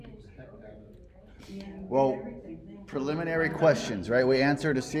Well, preliminary questions, right? We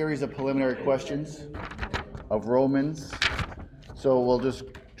answered a series of preliminary questions of Romans. So we'll just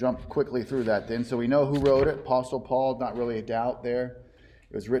jump quickly through that then. So we know who wrote it. Apostle Paul, not really a doubt there.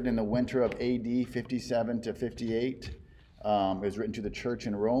 It was written in the winter of AD 57 to 58. It was written to the church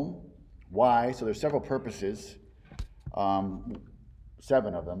in Rome. Why? So there's several purposes.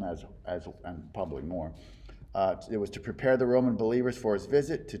 7 of them, and probably more. It was to prepare the Roman believers for his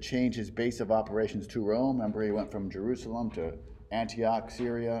visit, to change his base of operations to Rome. Remember, he went from Jerusalem to Antioch,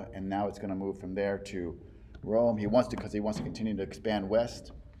 Syria, and now it's going to move from there to Rome. Because he wants to continue to expand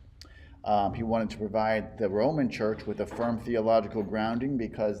west. He wanted to provide the Roman church with a firm theological grounding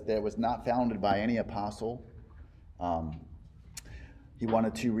because it was not founded by any apostle. He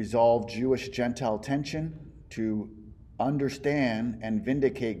wanted to resolve Jewish-Gentile tension, to understand and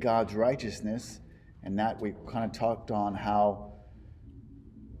vindicate God's righteousness. And that we kind of talked on how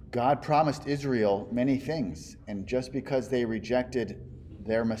God promised Israel many things. And just because they rejected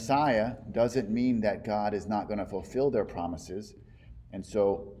their Messiah doesn't mean that God is not going to fulfill their promises. And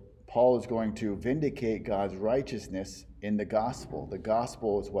so Paul is going to vindicate God's righteousness in the gospel. The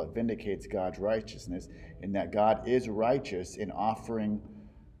gospel is what vindicates God's righteousness, in that God is righteous in offering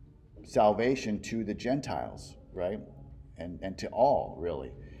salvation to the Gentiles, right? And to all,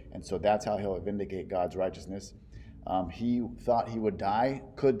 really. And so that's how he'll vindicate God's righteousness. He thought he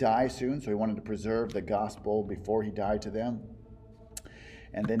could die soon, so he wanted to preserve the gospel before he died to them.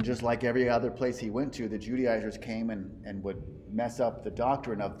 And then just like every other place he went to, the Judaizers came and would mess up the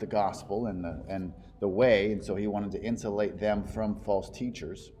doctrine of the gospel and the way, and so he wanted to insulate them from false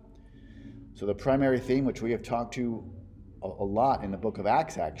teachers. So the primary theme, which we have talked to a lot in the book of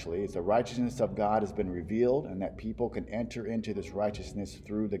Acts, actually, is the righteousness of God has been revealed, and that people can enter into this righteousness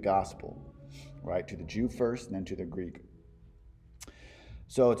through the gospel, right? To the Jew first, and then to the Greek.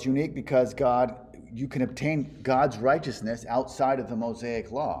 So it's unique because you can obtain God's righteousness outside of the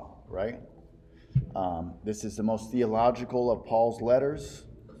Mosaic law, right? This is the most theological of Paul's letters.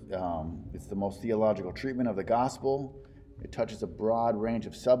 It's the most theological treatment of the gospel. It touches a broad range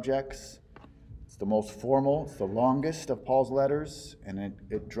of subjects. It's the most formal, it's the longest of Paul's letters, and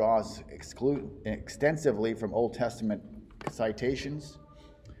it draws extensively from Old Testament citations.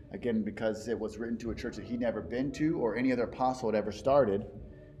 Again, because it was written to a church that he'd never been to or any other apostle had ever started.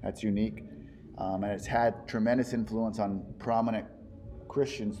 That's unique. And it's had tremendous influence on prominent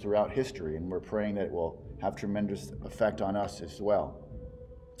Christians throughout history, and we're praying that it will have tremendous effect on us as well.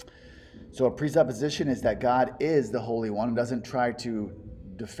 So a presupposition is that God is the Holy One and doesn't try to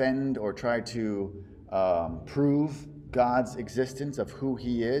defend or try to prove God's existence of who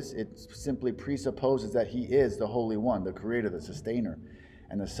he is. It simply presupposes that he is the Holy One, the creator, the sustainer,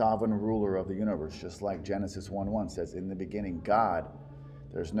 and the sovereign ruler of the universe, just like Genesis 1:1 says, in the beginning, God.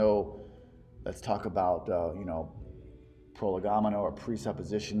 There's no, let's talk about, prolegomena or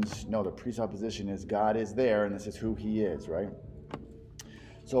presuppositions. No, the presupposition is God is there, and this is who he is, right?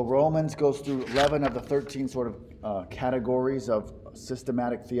 So Romans goes through 11 of the 13 sort of categories of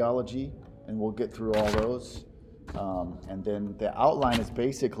systematic theology, and we'll get through all those. And then the outline is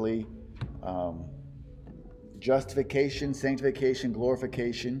basically justification, sanctification,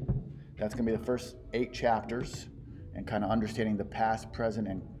 glorification. That's going to be the first 8 chapters, and kind of understanding the past, present,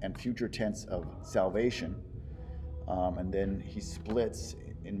 and future tense of salvation. And then he splits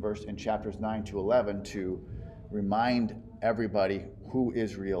in chapters 9 to 11 to remind everybody who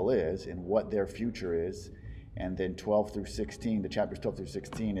Israel is and what their future is. And then 12 through 16, the chapters 12 through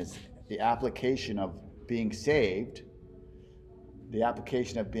 16 is the application of being saved, the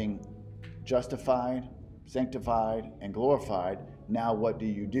application of being justified, sanctified, and glorified. Now what do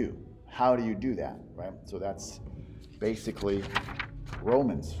you do? How do you do that, right? So that's basically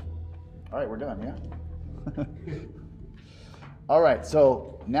Romans. All right, we're done, yeah? All right,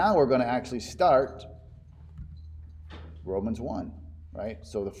 so now we're going to actually start Romans 1, right?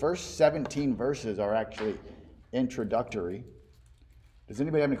 So the first 17 verses are actually introductory. Does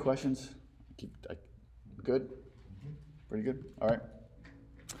anybody have any questions? Good? Pretty good? All right.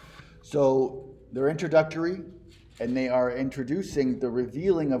 So they're introductory, and they are introducing the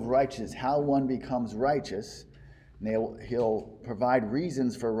revealing of righteousness, how one becomes righteous. And he'll provide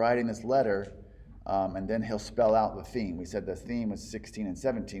reasons for writing this letter, and then he'll spell out the theme. We said the theme was 16 and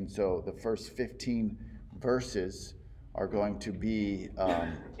 17, so the first 15 verses are going to be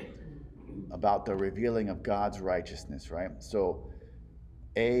about the revealing of God's righteousness, right? So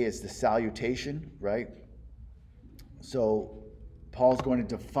A is the salutation, right? So Paul's going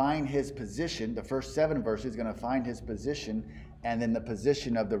to define his position. The first 7 verses are going to find his position, and then the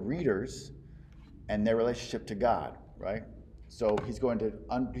position of the readers and their relationship to God, right? So he's going to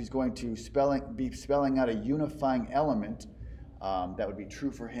be spelling out a unifying element that would be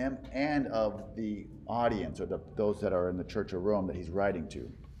true for him and of the audience, or those that are in the Church of Rome that he's writing to.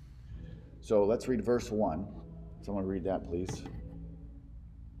 So let's read verse 1. Someone read that, please.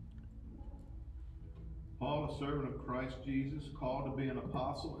 Paul, a servant of Christ Jesus, called to be an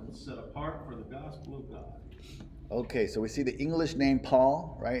apostle and set apart for the gospel of God. Okay, so we see the English name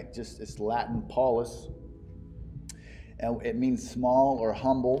Paul, right? It's Latin Paulus. And it means small or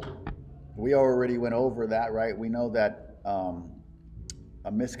humble. We already went over that, right? We know that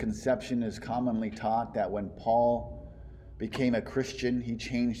a misconception is commonly taught that when Paul became a Christian, he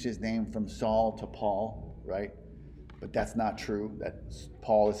changed his name from Saul to Paul, right? But that's not true. That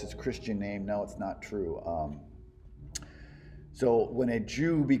Paul is his Christian name. No, it's not true. So when a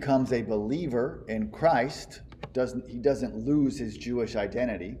Jew becomes a believer in Christ, he doesn't lose his Jewish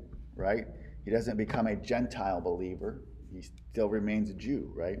identity, right? He doesn't become a Gentile believer. He still remains a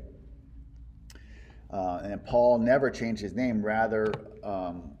Jew, right? And Paul never changed his name. Rather,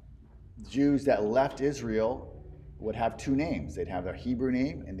 Jews that left Israel would have two names. They'd have their Hebrew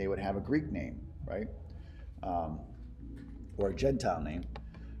name and they would have a Greek name, right? Or a Gentile name.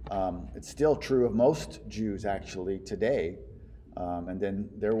 It's still true of most Jews actually today. And then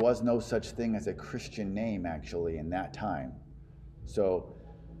there was no such thing as a Christian name actually in that time. So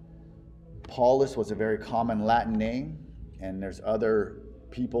Paulus was a very common Latin name, and there's other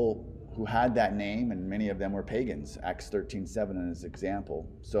people who had that name, and many of them were pagans. Acts 13:7 is an example.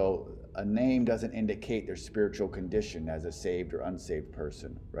 So a name doesn't indicate their spiritual condition as a saved or unsaved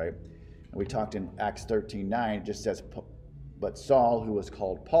person, right? And we talked in Acts 13:9, it just says, but Saul, who was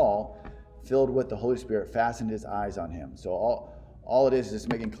called Paul, filled with the Holy Spirit, fastened his eyes on him. So all it is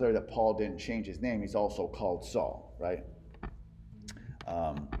making clear that Paul didn't change his name. He's also called Saul, right?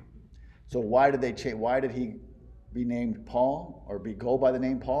 So why did he be named Paul, or go by the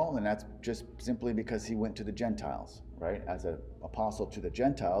name Paul? And that's just simply because he went to the Gentiles, right? As an apostle to the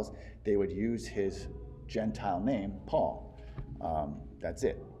Gentiles, they would use his Gentile name, Paul. That's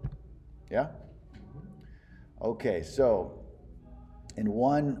it. Yeah? Okay, so in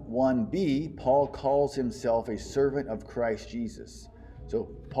 1:1b, Paul calls himself a servant of Christ Jesus. So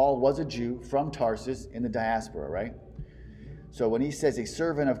Paul was a Jew from Tarsus in the diaspora, right? So when he says a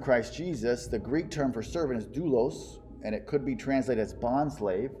servant of Christ Jesus, the Greek term for servant is doulos, and it could be translated as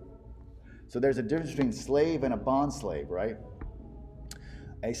bondslave. So there's a difference between slave and a bondslave, right?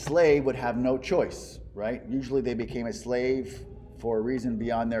 A slave would have no choice, right? Usually they became a slave for a reason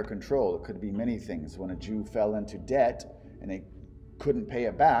beyond their control. It could be many things. When a Jew fell into debt and they couldn't pay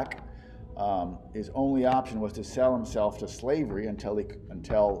it back, his only option was to sell himself to slavery until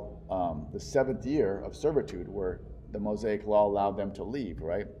the 7th year of servitude, where the Mosaic law allowed them to leave,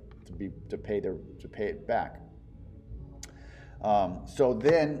 right? To pay it back. So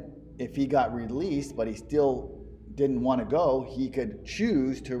then, if he got released, but he still didn't want to go, he could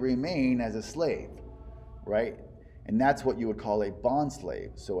choose to remain as a slave, right? And that's what you would call a bond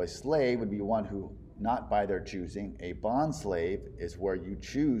slave. So a slave would be one who, not by their choosing. A bond slave is where you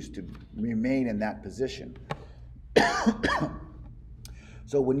choose to remain in that position.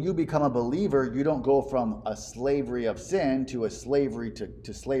 So when you become a believer, you don't go from a slavery of sin to a slavery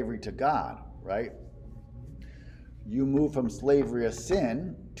to slavery to God, right? You move from slavery of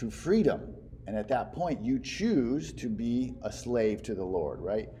sin to freedom. And at that point, you choose to be a slave to the Lord,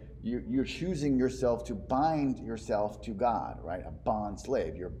 right? You're choosing yourself to bind yourself to God, right? A bond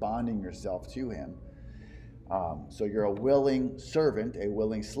slave. You're bonding yourself to him. So you're a willing servant, a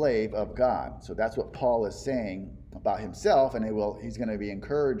willing slave of God. So that's what Paul is saying about himself, and he's going to be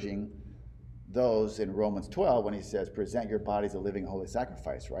encouraging those in Romans 12 when he says, present your bodies a living holy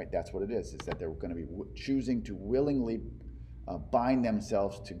sacrifice, right? That's what it is that they're going to be choosing to willingly bind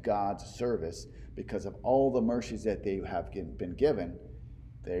themselves to God's service because of all the mercies that they have been given.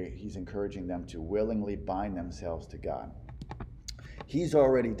 He's encouraging them to willingly bind themselves to God. He's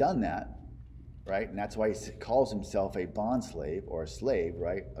already done that, right? And that's why he calls himself a bondslave or a slave,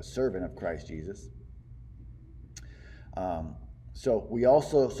 right? A servant of Christ Jesus.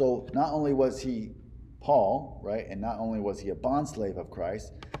 So not only was he Paul, right? And not only was he a bondslave of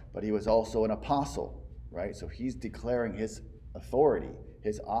Christ, but he was also an apostle, right? So he's declaring his authority,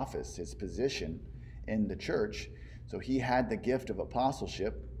 his office, his position in the church. So he had the gift of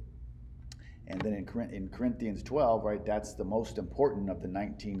apostleship. And then in Corinthians 12, right, that's the most important of the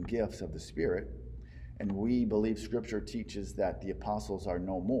 19 gifts of the Spirit. And we believe Scripture teaches that the apostles are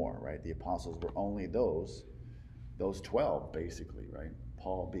no more, right? The apostles were only those 12, basically, right?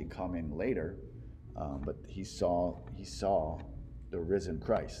 Paul becoming later, but he saw the risen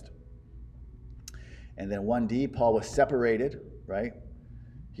Christ. And then 1D, Paul was separated, right?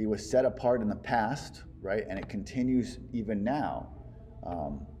 He was set apart in the past, right? And it continues even now.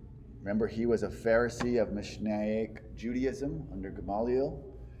 Remember, he was a Pharisee of Mishnaic Judaism under Gamaliel.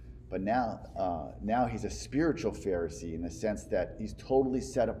 But now he's a spiritual Pharisee in the sense that he's totally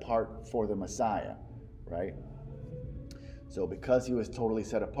set apart for the Messiah, right? So because he was totally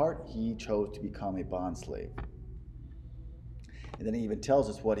set apart, he chose to become a bondslave. And then he even tells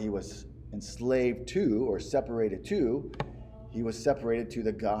us what he was enslaved to or separated to. He was separated to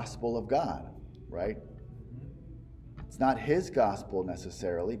the gospel of God, right? It's not his gospel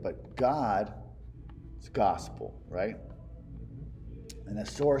necessarily, but God's gospel, right? And the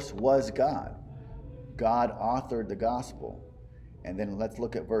source was God. God authored the gospel. And then let's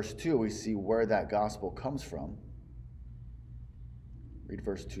look at verse 2. We see where that gospel comes from. Read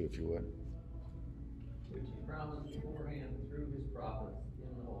verse 2 if you would. Which he promised beforehand through his prophets in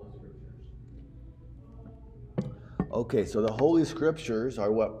the Holy Scriptures. Okay, so the Holy Scriptures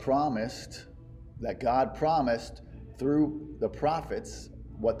are what that God promised through the prophets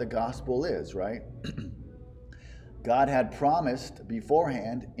what the gospel is, right? God had promised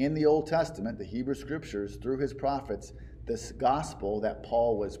beforehand in the Old Testament, the Hebrew Scriptures, through his prophets, this gospel that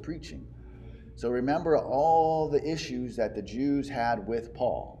Paul was preaching. So remember all the issues that the Jews had with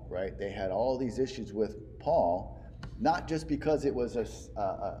Paul, right? They had all these issues with Paul, not just because it was a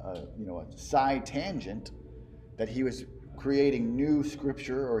side tangent that he was creating new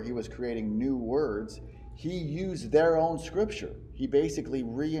scripture or he was creating new words. He used their own scripture. He basically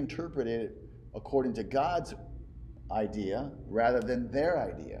reinterpreted it according to God's idea rather than their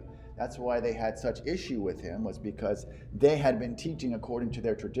idea. That's why they had such issue with him, was because they had been teaching according to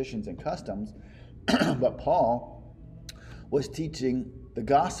their traditions and customs, but Paul was teaching the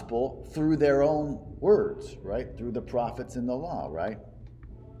gospel through their own words, right? Through the prophets and the law, right?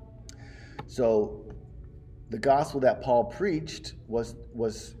 So the gospel that Paul preached was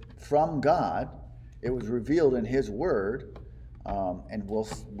from God. It was revealed in his word, and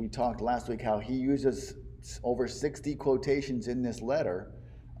we talked last week how he uses over 60 quotations in this letter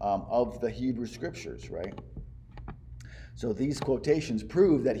of the Hebrew Scriptures, right? So these quotations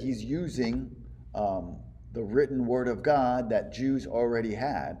prove that he's using the written word of God that Jews already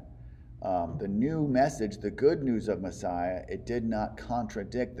had. The new message, the good news of Messiah, it did not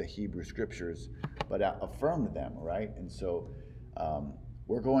contradict the Hebrew Scriptures, but affirmed them, right? And so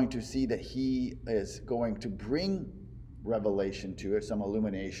we're going to see that he is going to bring revelation to it, some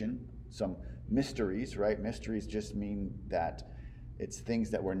illumination, some mysteries, right? Mysteries just mean that it's things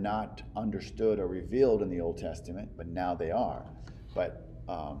that were not understood or revealed in the Old Testament, but now they are. But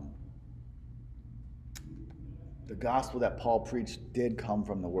the gospel that Paul preached did come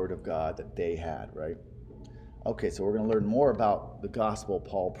from the word of God that they had, right? Okay, so we're going to learn more about the gospel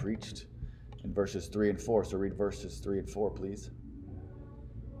Paul preached in verses 3 and 4. So read verses 3 and 4, please.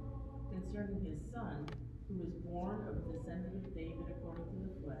 Concerning his Son, who was born of a descendant of David according to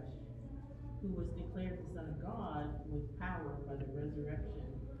the flesh, who was declared the Son of God with power by the resurrection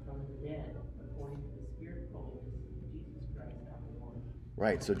from the dead, according to the Spirit of holiness, Jesus Christ our Lord.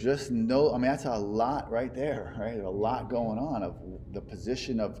 Right, so just know, that's a lot right there, right? A lot going on of the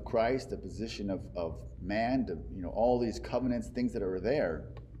position of Christ, the position of man, all these covenants, things that are there.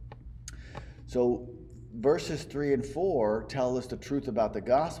 So verses 3 and 4 tell us the truth about the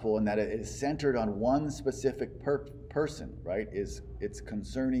gospel, and that it is centered on one specific person, right? It's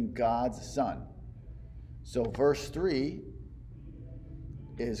concerning God's Son. So verse 3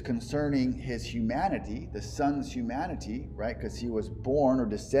 is concerning his humanity, the Son's humanity, right? Because he was born or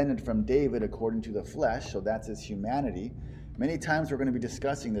descended from David according to the flesh, so that's his humanity. Many times we're going to be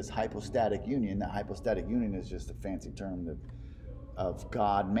discussing this hypostatic union. That hypostatic union is just a fancy term of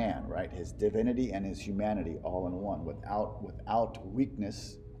God-man, right? His divinity and his humanity all in one. Without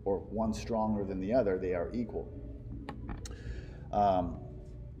weakness or one stronger than the other, they are equal.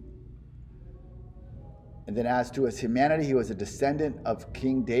 And then as to his humanity, he was a descendant of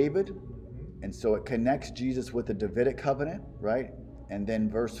King David. And so it connects Jesus with the Davidic covenant, right? And then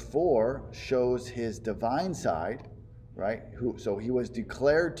verse 4 shows his divine side, right? So he was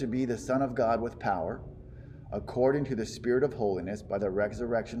declared to be the Son of God with power, according to the Spirit of holiness, by the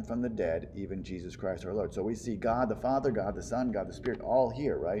resurrection from the dead, even Jesus Christ our Lord. So we see God the Father, God the Son, God the Spirit, all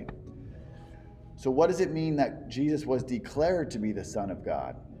here, right? So what does it mean that Jesus was declared to be the Son of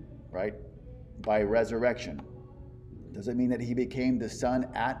God, right? By resurrection. Does it mean that he became the Son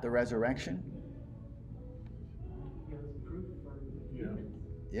at the resurrection? It was proof for humans.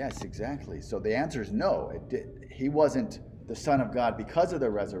 Yes, exactly. So the answer is no. He wasn't the Son of God because of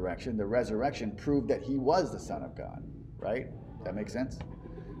the resurrection. The resurrection proved that he was the Son of God, right? That makes sense?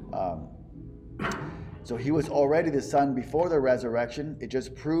 So he was already the Son before the resurrection. It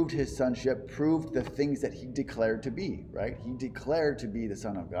just proved his sonship, proved the things that he declared to be, right? He declared to be the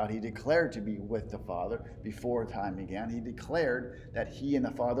Son of God. He declared to be with the Father before time began. He declared that he and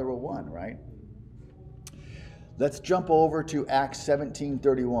the Father were one, right? Let's jump over to Acts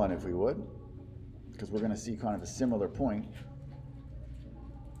 17:31, if we would, because we're going to see kind of a similar point.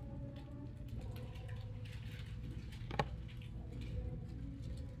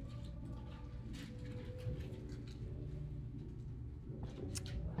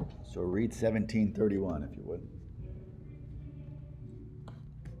 So read 17:31, if you would.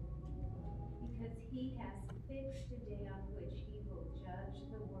 Because he has fixed a day on which he will judge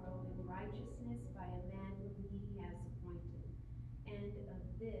the world in righteousness by a man whom he has appointed. And of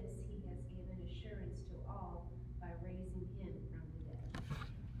this he has given assurance to all by raising him from the dead.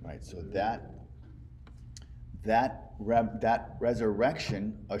 Right, so that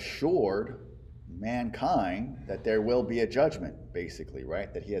resurrection assured mankind that there will be a judgment, basically,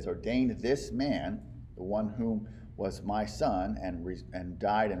 right? That he has ordained this man, the one whom was my son and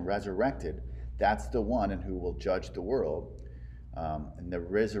died and resurrected. That's the one and who will judge the world. And the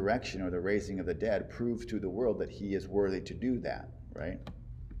resurrection or the raising of the dead proves to the world that he is worthy to do that, right?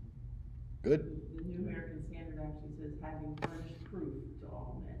 Good? The New American Standard actually says, having furnished proof to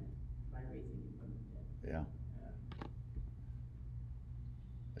all men by raising him from the dead. Yeah.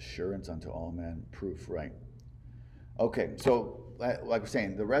 Assurance unto all men, proof, right? Okay, so like we're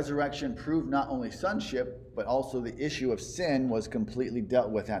saying, the resurrection proved not only sonship, but also the issue of sin was completely dealt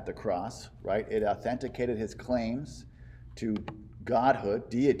with at the cross, right? It authenticated his claims to godhood,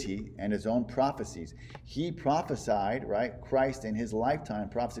 deity, and his own prophecies. He prophesied, right? Christ in his lifetime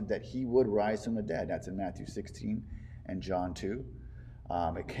prophesied that he would rise from the dead. That's in Matthew 16 and John 2.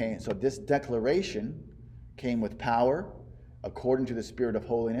 So this declaration came with power, according to the Spirit of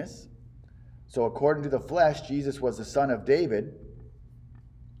holiness. So according to the flesh, Jesus was the son of David.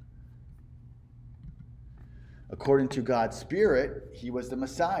 According to God's Spirit, he was the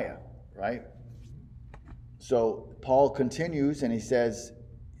Messiah, right? So Paul continues and he says,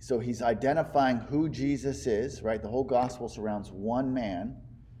 so he's identifying who Jesus is, right? The whole gospel surrounds one man,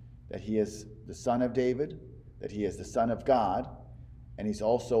 that he is the son of David, that he is the son of God, and he's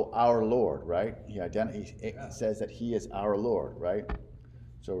also our Lord, right? He says that he is our Lord, right?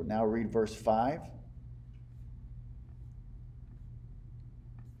 So now read verse 5.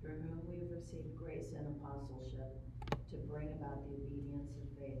 Through whom we have received grace and apostleship to bring about the obedience of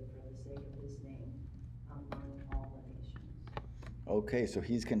faith for the sake of his name among all the nations. Okay, so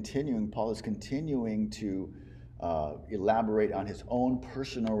Paul is continuing to elaborate on his own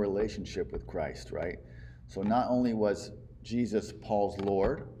personal relationship with Christ, right? So not only was Jesus Paul's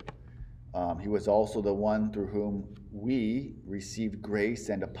Lord, he was also the one through whom we received grace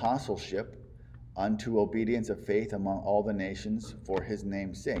and apostleship unto obedience of faith among all the nations for his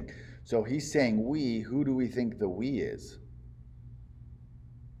name's sake. So he's saying we. Who do we think the we is? Is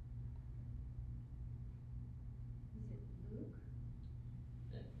it Luke?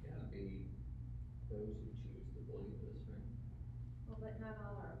 It's gotta be those who choose to believe this, right? Well, but not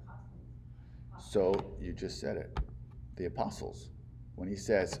all are apostles. So you just said it. The apostles. When he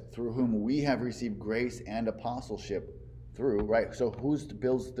says, through whom we have received grace and apostleship through, right? So who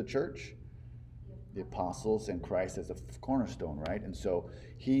builds the church? The apostles and Christ as a cornerstone, right? And so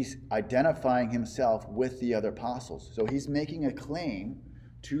he's identifying himself with the other apostles. So he's making a claim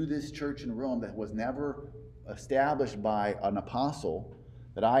to this church in Rome that was never established by an apostle,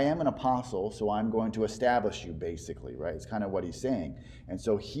 that I am an apostle, so I'm going to establish you, basically, right? It's kind of what he's saying. And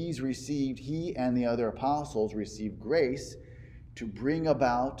so he and the other apostles received grace to bring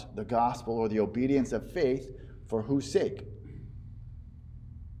about the gospel or the obedience of faith for whose sake?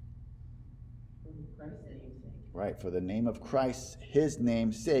 For Christ's name's sake. Right, for the name of Christ, his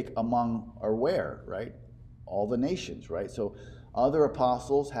name's sake, among or where, right? All the nations, right? So other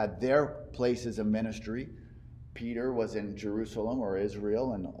apostles had their places of ministry. Peter was in Jerusalem or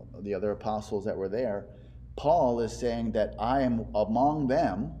Israel, and the other apostles that were there. Paul is saying that I am among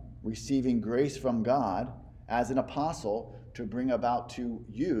them, receiving grace from God as an apostle to bring about to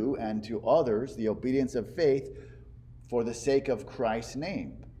you and to others the obedience of faith for the sake of Christ's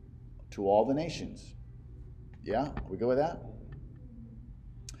name to all the nations. Yeah, we go with that?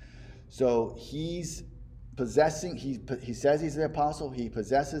 So he's possessing, he says he's the apostle, he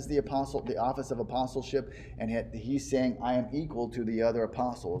possesses the office of apostleship, and yet he's saying, I am equal to the other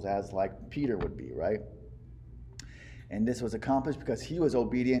apostles, as like Peter would be, right? And this was accomplished because he was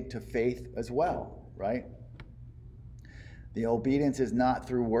obedient to faith as well, right? The obedience is not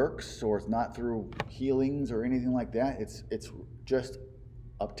through works, or it's not through healings or anything like that. It's just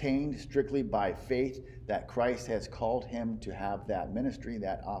obtained strictly by faith that Christ has called him to have that ministry,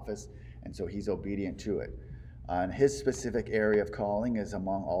 that office, and so he's obedient to it. And his specific area of calling is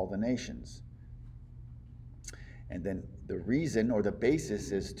among all the nations. And then the reason or the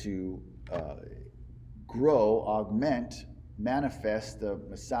basis is to grow, augment, manifest the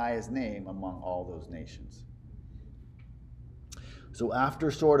Messiah's name among all those nations. So after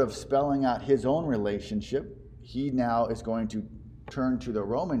sort of spelling out his own relationship, he now is going to turn to the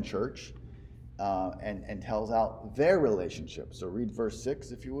Roman church and tells out their relationship. So read verse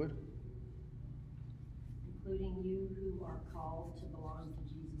 6, if you would. Including you who are called to belong to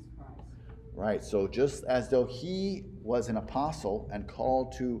Jesus Christ. Right, so just as though he was an apostle and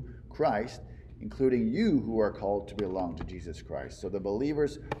called to Christ, including you who are called to belong to Jesus Christ. So the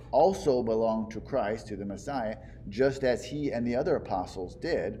believers also belong to Christ, to the Messiah, just as he and the other apostles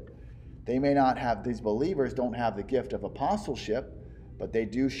did. They may not have, these believers don't have the gift of apostleship, but they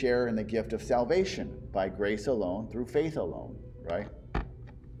do share in the gift of salvation by grace alone, through faith alone, right?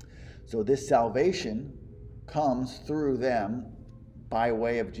 So this salvation comes through them by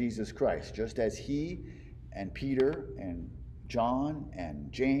way of Jesus Christ, just as he and Peter and John and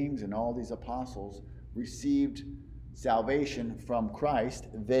James and all these apostles received salvation from Christ.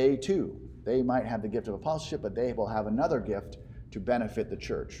 They too, they might have the gift of apostleship, but they will have another gift to benefit the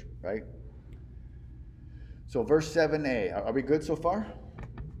church, right? So verse 7a, are we good so far?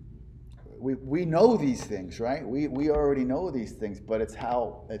 We know these things, right? We already know these things, but it's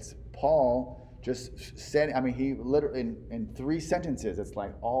Paul just said, I mean, he literally, in 3 sentences, it's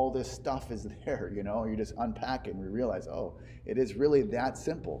like all this stuff is there, you know? You just unpack it and we realize, oh, it is really that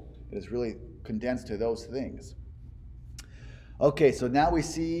simple. It is really condensed to those things. Okay, so now we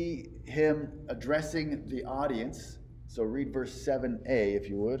see him addressing the audience. So read verse 7a, if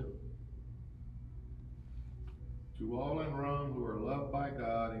you would. To all in Rome who are loved by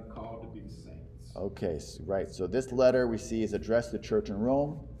God and called to be saints. Okay, right. So this letter we see is addressed to the church in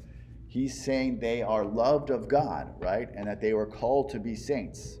Rome. He's saying they are loved of God, right? And that they were called to be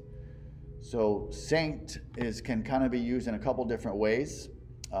saints. So saint can kind of be used in a couple different ways.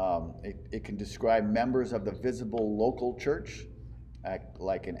 It can describe members of the visible local church,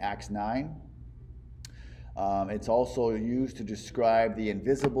 like in Acts 9. It's also used to describe the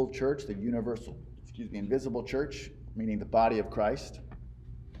invisible church, the invisible church, meaning the body of Christ.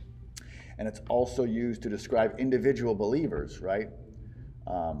 And it's also used to describe individual believers, right?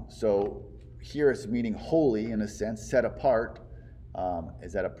 So here it's meaning holy in a sense, set apart,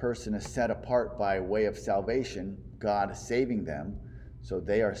 is that a person is set apart by way of salvation, God saving them, so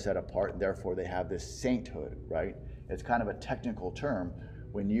they are set apart, and therefore they have this sainthood, right? It's kind of a technical term.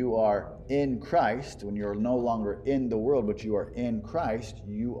 When you are in Christ, when you're no longer in the world, but you are in Christ,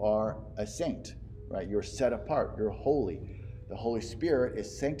 you are a saint, right? You're set apart, you're holy. The Holy Spirit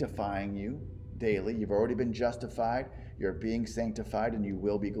is sanctifying you daily. You've already been justified, you're being sanctified, and you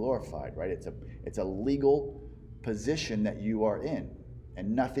will be glorified, right? It's a legal position that you are in,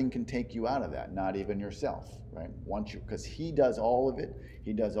 and nothing can take you out of that, not even yourself, right? Because he does all of it,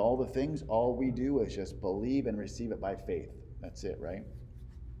 he does all the things. All we do is just believe and receive it by faith. That's it, right?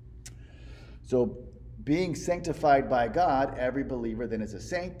 So being sanctified by God, every believer then is a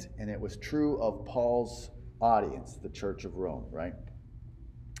saint, and it was true of Paul's audience, the Church of Rome, right?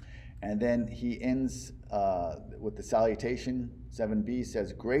 And then he ends with the salutation. 7b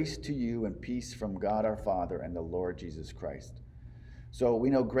says, grace to you and peace from God our Father and the Lord Jesus Christ. So we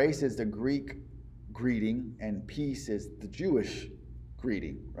know grace is the Greek greeting and peace is the Jewish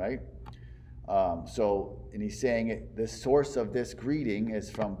greeting, right? And he's saying the source of this greeting is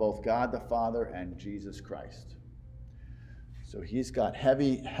from both God the Father and Jesus Christ. So he's got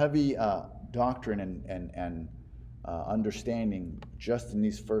heavy doctrine and understanding just in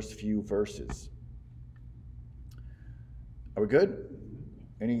these first few verses. Are we good?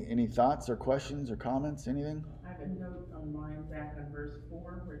 Any thoughts or questions or comments? Anything? I have a note on mine back on verse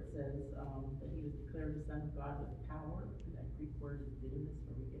 4 where it says that he was declared the Son of God with power. And that Greek word is dunamis,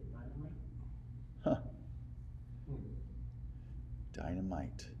 where we get dynamite. Huh.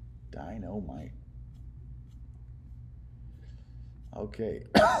 Dynamite. Okay.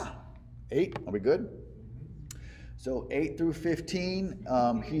 8, are we good? So 8 through 15,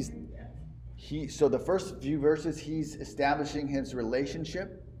 so the first few verses, he's establishing his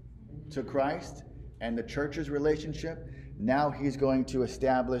relationship to Christ and the church's relationship. Now he's going to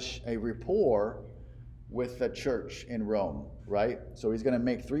establish a rapport with the church in Rome, right? So he's going to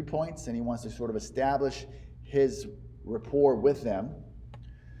make 3 points, and he wants to sort of establish his rapport with them.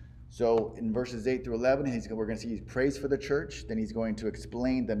 So in verses 8 through 11, we're going to see his praise for the church. Then he's going to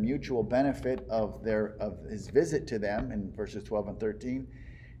explain the mutual benefit of his visit to them in verses 12 and 13.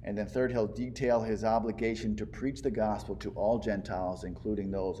 And then third, he'll detail his obligation to preach the gospel to all Gentiles,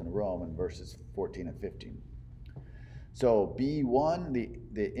 including those in Rome, in verses 14 and 15. So B1,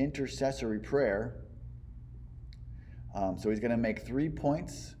 the intercessory prayer. So he's going to make 3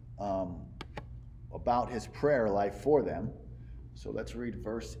 points about his prayer life for them. So let's read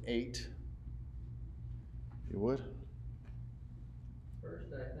verse 8, if you would.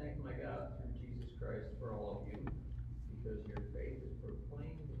 First, I thank my God through Jesus Christ for all of you, because your faith is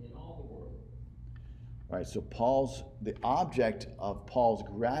proclaimed in all the world. All right, so the object of Paul's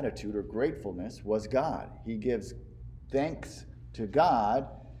gratitude or gratefulness was God. He gives thanks to God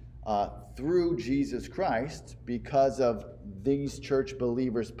through Jesus Christ because of these church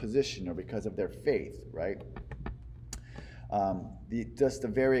believers' position, or because of their faith, right? Just the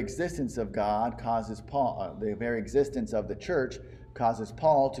very existence of God causes Paul, the very existence of the church causes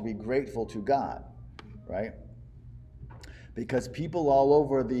Paul to be grateful to God, right? Because people all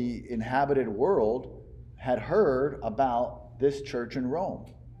over the inhabited world had heard about this church in Rome,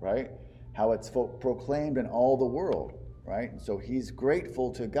 right? How it's proclaimed in all the world, right? And so he's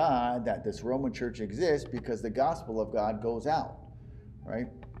grateful to God that this Roman church exists because the gospel of God goes out, right?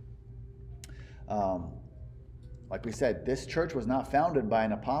 Like we said, this church was not founded by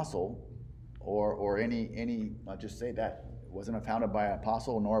an apostle or any. I'll just say that it wasn't founded by an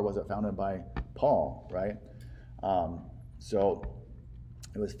apostle, nor was it founded by Paul, right? So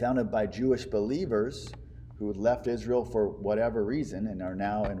it was founded by Jewish believers who had left Israel for whatever reason and are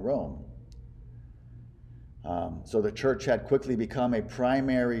now in Rome. So the church had quickly become a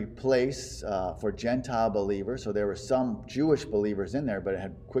primary place for Gentile believers. So there were some Jewish believers in there, but it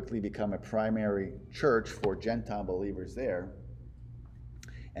had quickly become a primary church for Gentile believers there.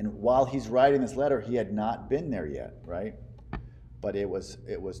 And while he's writing this letter, he had not been there yet, right? But it was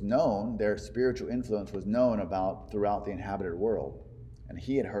known, their spiritual influence was known about throughout the inhabited world. And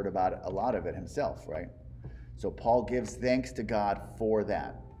he had heard about it, a lot of it himself, right? So Paul gives thanks to God for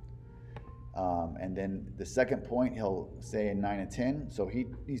that. And then the second point he'll say in 9 and 10. So he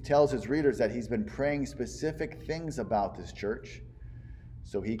tells his readers that he's been praying specific things about this church.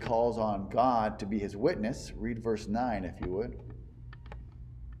 So he calls on God to be his witness. Read verse 9 if you would.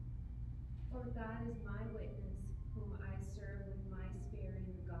 For God is my witness, whom I serve with my spirit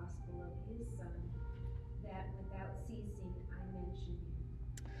in the gospel of his Son, that without ceasing I mention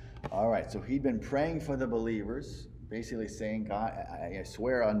you. All right, so he'd been praying for the believers, basically saying, God, I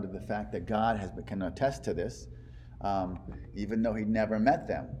swear under the fact that God can attest to this, even though he'd never met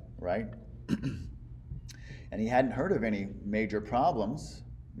them, right? And he hadn't heard of any major problems.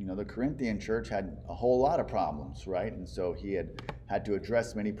 You know, the Corinthian church had a whole lot of problems, right? And so he had to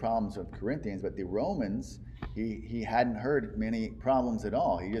address many problems with Corinthians, but the Romans, he hadn't heard many problems at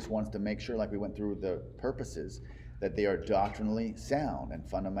all. He just wants to make sure, like we went through the purposes, that they are doctrinally sound and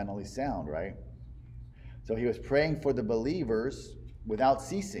fundamentally sound, right? So he was praying for the believers without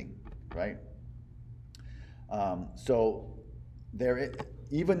ceasing, right?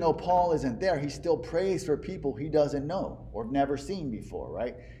 Even though Paul isn't there, he still prays for people he doesn't know or never seen before,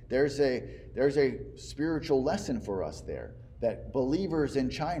 right? There's a spiritual lesson for us there, that believers in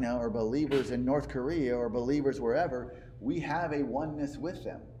China or believers in North Korea or believers wherever, we have a oneness with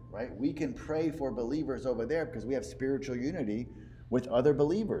them, right? We can pray for believers over there because we have spiritual unity with other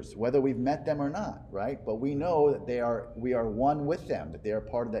believers, whether we've met them or not, right? But we know that we are one with them, that they are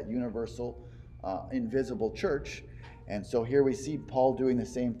part of that universal, invisible church. And so here we see Paul doing the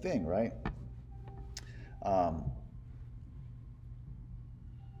same thing, right?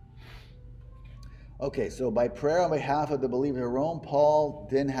 Okay, so by prayer on behalf of the believers of Rome, Paul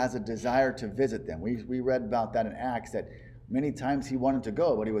then has a desire to visit them. We read about that in Acts, that many times he wanted to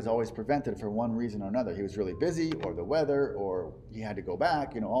go, but he was always prevented for one reason or another. He was really busy, or the weather, or he had to go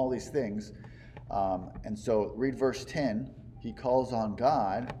back, all these things. And so read verse 10. He calls on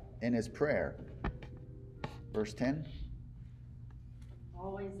God in his prayer. Verse 10.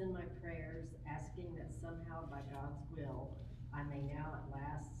 Always in my prayers, asking that somehow by God's will, I may now at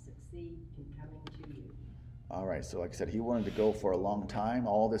last succeed in coming to you. All right, so like I said, he wanted to go for a long time.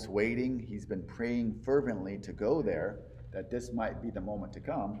 All this waiting, he's been praying fervently to go there, that this might be the moment to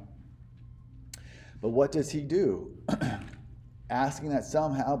come. But what does he do? Asking that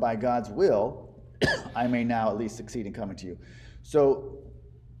somehow by God's will, I may now at least succeed in coming to you. So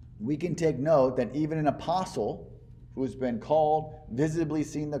we can take note that even an apostle who's been called, visibly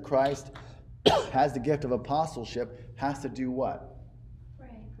seen the Christ, has the gift of apostleship, has to do what?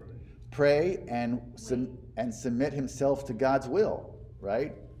 Pray and submit himself to God's will,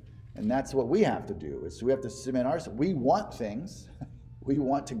 right? And that's what we have to do, is we have to submit ourselves. We want things. We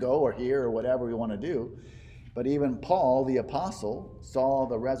want to go or hear or whatever we want to do. But even Paul, the apostle, saw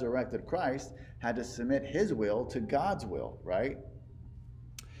the resurrected Christ, had to submit his will to God's will, right?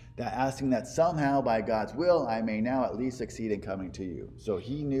 That asking that somehow by God's will, I may now at least succeed in coming to you. So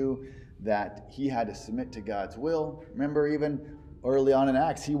he knew that he had to submit to God's will. Remember, even early on in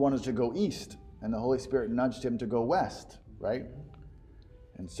Acts, he wanted to go east, and the Holy Spirit nudged him to go west, right?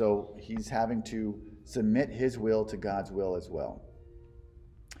 And so he's having to submit his will to God's will as well.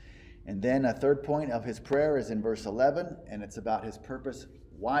 And then a third point of his prayer is in verse 11, and it's about his purpose,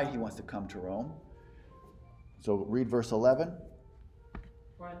 why he wants to come to Rome. So read verse 11.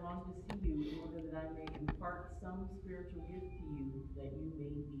 For I long to see you in order that I may impart some spiritual gift to you, that you may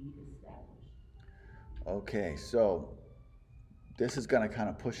be established. Okay, so this is going to kind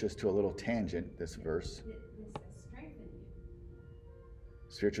of push us to a little tangent, this verse. This says strengthen you.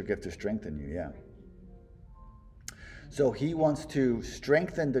 Spiritual gift to strengthen you, yeah. So he wants to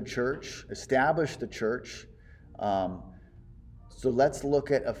strengthen the church, establish the church. So let's look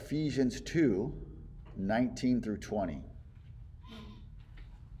at Ephesians 2, 19 through 20.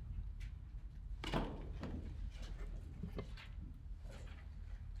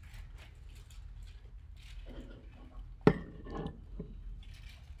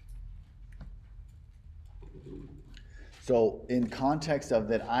 So in context of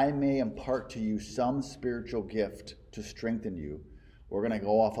that I may impart to you some spiritual gift to strengthen you, we're going to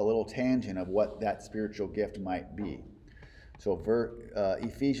go off a little tangent of what that spiritual gift might be. So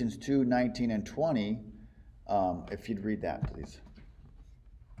Ephesians 2, 19 and 20, if you'd read that, please.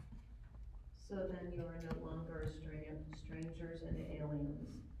 So then you are no longer strangers and aliens,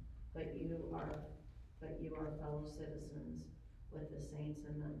 but you are fellow citizens with the saints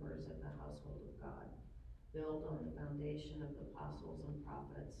and members of the household of God, built on the foundation of the apostles and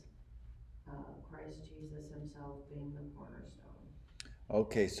prophets, Christ Jesus himself being the cornerstone.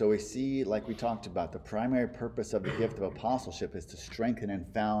 Okay, so we see, like we talked about, the primary purpose of the gift of apostleship is to strengthen and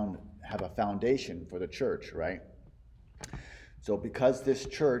have a foundation for the church, right? So because this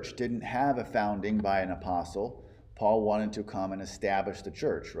church didn't have a founding by an apostle, Paul wanted to come and establish the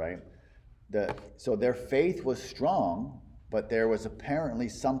church, right? So their faith was strong, but there was apparently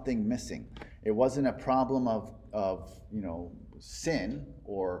something missing. It wasn't a problem of sin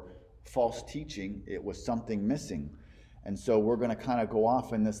or false teaching. It was something missing. And so we're going to kind of go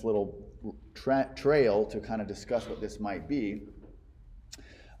off in this little trail to kind of discuss what this might be.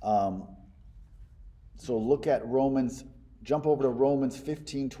 So look at jump over to Romans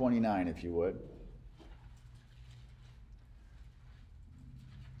 15:29, if you would.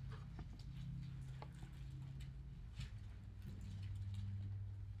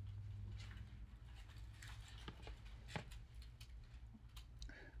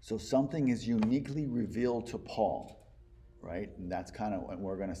 So something is uniquely revealed to Paul, right? And that's kind of what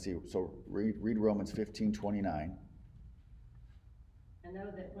we're going to see. So read Romans 15:29. I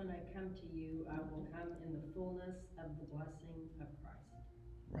know that when I come to you, I will come in the fullness of the blessing of Christ.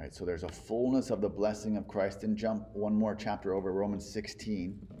 Right, so there's a fullness of the blessing of Christ. And jump one more chapter over, Romans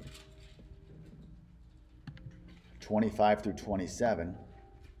 16, 25 through 27.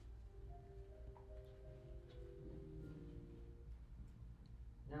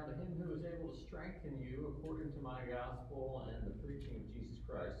 Now to him who is able to strengthen you according to my gospel and the preaching of Jesus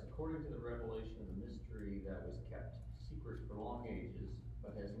Christ, according to the revelation of the mystery that was kept secret for long ages,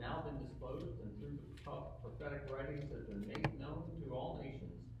 but has now been disclosed and through the prophetic writings has been made known to all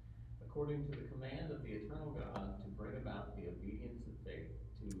nations, according to the command of the eternal God, to bring about the obedience of faith.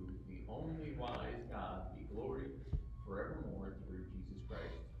 To the only wise God be glory forevermore through Jesus Christ.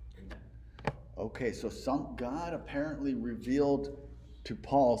 Amen. Okay, so God apparently revealed to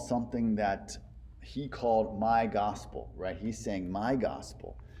Paul something that he called my gospel, right? He's saying my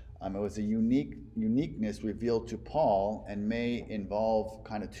gospel. It was a uniqueness revealed to Paul and may involve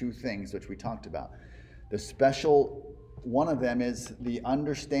kind of two things, which we talked about. The special, one of them is the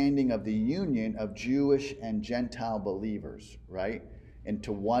understanding of the union of Jewish and Gentile believers, right?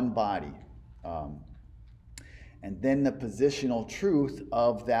 Into one body. And then the positional truth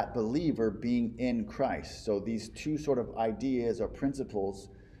of that believer being in Christ. So these two sort of ideas or principles,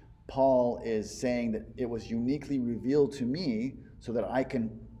 Paul is saying that it was uniquely revealed to me so that I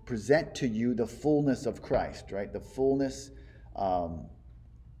can present to you the fullness of Christ, right? The fullness,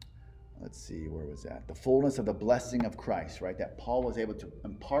 let's see, where was that? The fullness of the blessing of Christ, right? That Paul was able to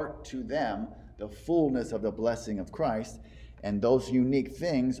impart to them the fullness of the blessing of Christ. And those unique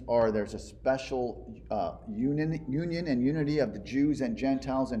things are there's a special union and unity of the Jews and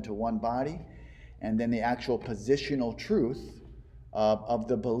Gentiles into one body. And then the actual positional truth of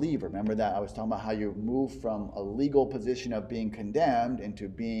the believer. Remember that I was talking about how you move from a legal position of being condemned into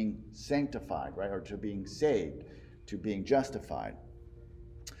being sanctified, right? Or to being saved, to being justified.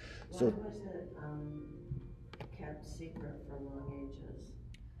 Why was it kept secret for long ages?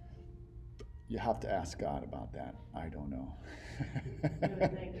 You have to ask God about that. I don't know. You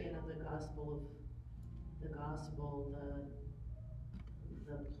would think,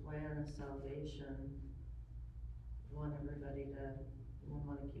 the plan of salvation, you want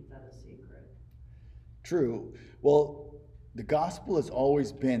to keep that a secret. True. Well, the gospel has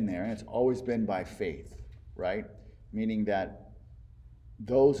always been there, and it's always been by faith, right? Meaning that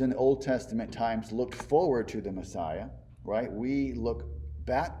those in the Old Testament times looked forward to the Messiah, right? We look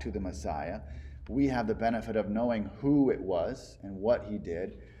back to the Messiah. We have the benefit of knowing who it was and what he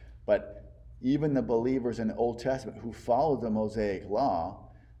did. But even the believers in the Old Testament who followed the Mosaic law,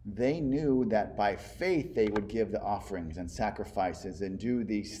 they knew that by faith they would give the offerings and sacrifices and do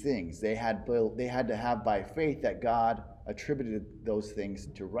these things. They had to have by faith that God attributed those things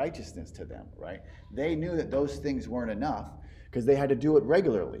to righteousness to them, right? They knew that those things weren't enough because they had to do it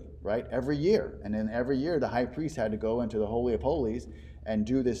regularly, right? Every year. And then every year the high priest had to go into the Holy of Holies and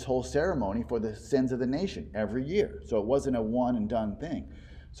do this whole ceremony for the sins of the nation every year. So it wasn't a one and done thing.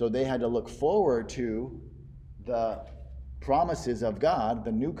 So they had to look forward to the promises of God,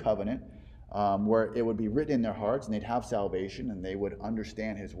 the new covenant, where it would be written in their hearts and they'd have salvation and they would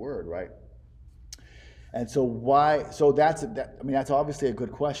understand his word, right? And so that's obviously a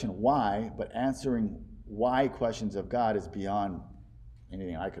good question, why, but answering why questions of God is beyond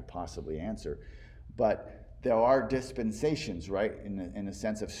anything I could possibly answer. But there are dispensations, right, in the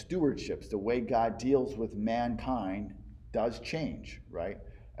sense of stewardships. The way God deals with mankind does change, right?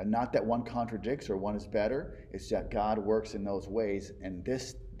 And not that one contradicts or one is better. It's that God works in those ways. And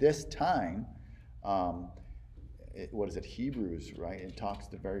this time, Hebrews, right? It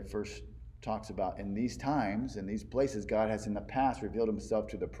talks about in these times, in these places, God has in the past revealed himself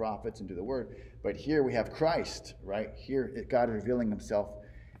to the prophets and to the word. But here we have Christ, right? Here God is revealing himself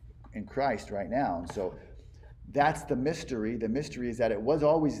in Christ right now. And so that's the mystery. The mystery is that it was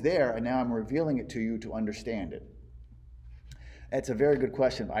always there, and now I'm revealing it to you to understand it. It's a very good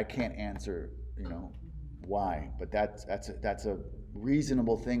question. I can't answer, why, but that's a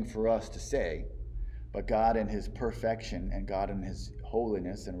reasonable thing for us to say. But God in his perfection and God in his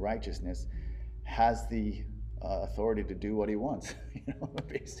holiness and righteousness has the authority to do what he wants,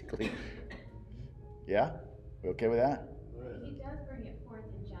 basically. Yeah? We okay with that? He does bring it forth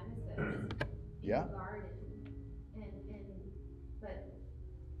in Genesis. Yeah. In the garden. But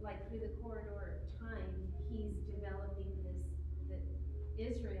like through the corridor of time, he's developing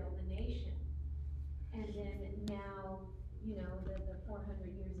Israel, the nation. And then now, the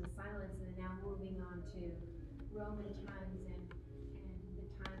 400 years of silence, and then now moving on to Roman times and the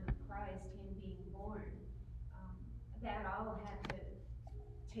time of Christ, him being born. That all had to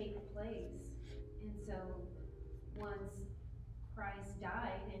take place. And so once Christ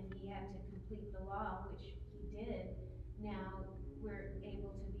died and he had to complete the law, which he did, now we're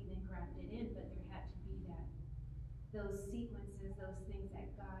able to be then grafted in, but there had to be those sequences, those things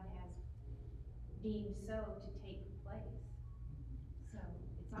that God has deemed so to take place. So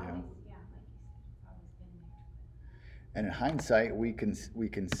it's always, like you said, it's always been there. And in hindsight, we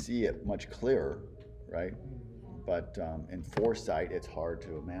can see it much clearer, right? But in foresight, it's hard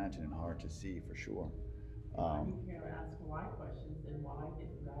to imagine and hard to see for sure. If you're going to ask why questions, then why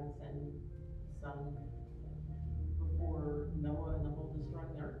didn't God send the Son before Noah and the whole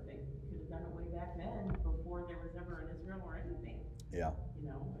destroying the earth thing? He could have done it way back then, before there was ever an Israel or anything. Yeah. It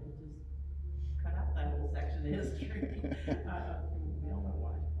just cut out that whole section of history. We don't know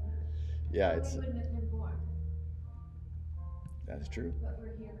why. Yeah, He wouldn't have been born. That's true. But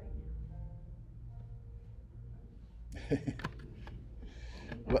we're here right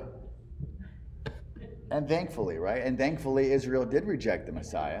now. And thankfully, right? And thankfully, Israel did reject the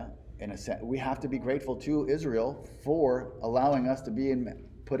Messiah. In a sense, we have to be grateful to Israel for allowing us to be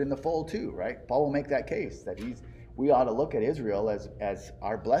put in the fold too, right? Paul will make that case that we ought to look at Israel as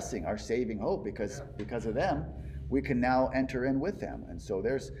our blessing, our saving hope, because of them, we can now enter in with them. And so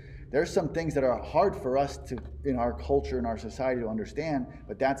there's some things that are hard for us to, in our culture and our society, to understand,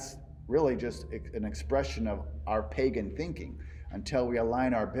 but that's really just an expression of our pagan thinking. Until we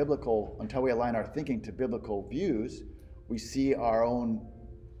align our thinking to biblical views, we see our own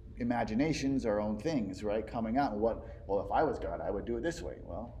imaginations, our own things, right, coming out. Well, if I was God, I would do it this way.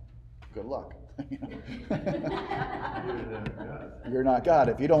 Well, good luck. You're not God.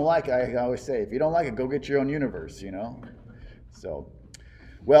 If you don't like it, I always say, if you don't like it, go get your own universe, So,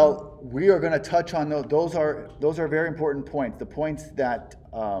 Well, we are going to touch on those. Those are very important points. The points that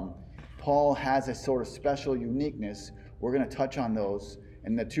Paul has a sort of special uniqueness. We're going to touch on those.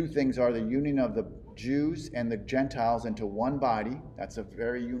 And the two things are the union of the Jews and the Gentiles into one body. That's a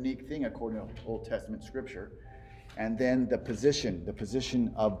very unique thing according to Old Testament scripture. And then the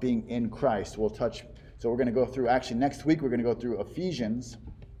position of being in Christ. We'll touch. So we're going to go through, actually next week we're going to go through Ephesians,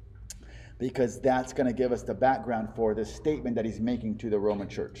 because that's going to give us the background for this statement that he's making to the Roman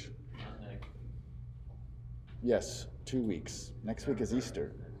church. Yes, 2 weeks. Next week is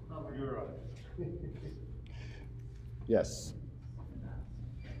Easter. You're right. Yes.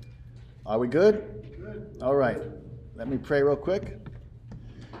 Are we good? Good. All right. Let me pray real quick.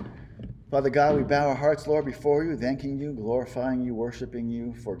 Father God, we bow our hearts, Lord, before you, thanking you, glorifying you, worshiping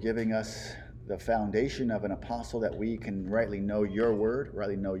you for giving us the foundation of an apostle that we can rightly know your word,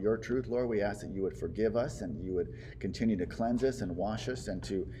 rightly know your truth, Lord. We ask that you would forgive us and you would continue to cleanse us and wash us and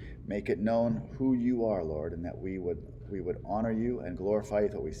to make it known who you are, Lord, and that we would honor you and glorify you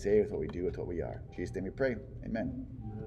with what we say, with what we do, with what we are. In Jesus' name we pray. Amen.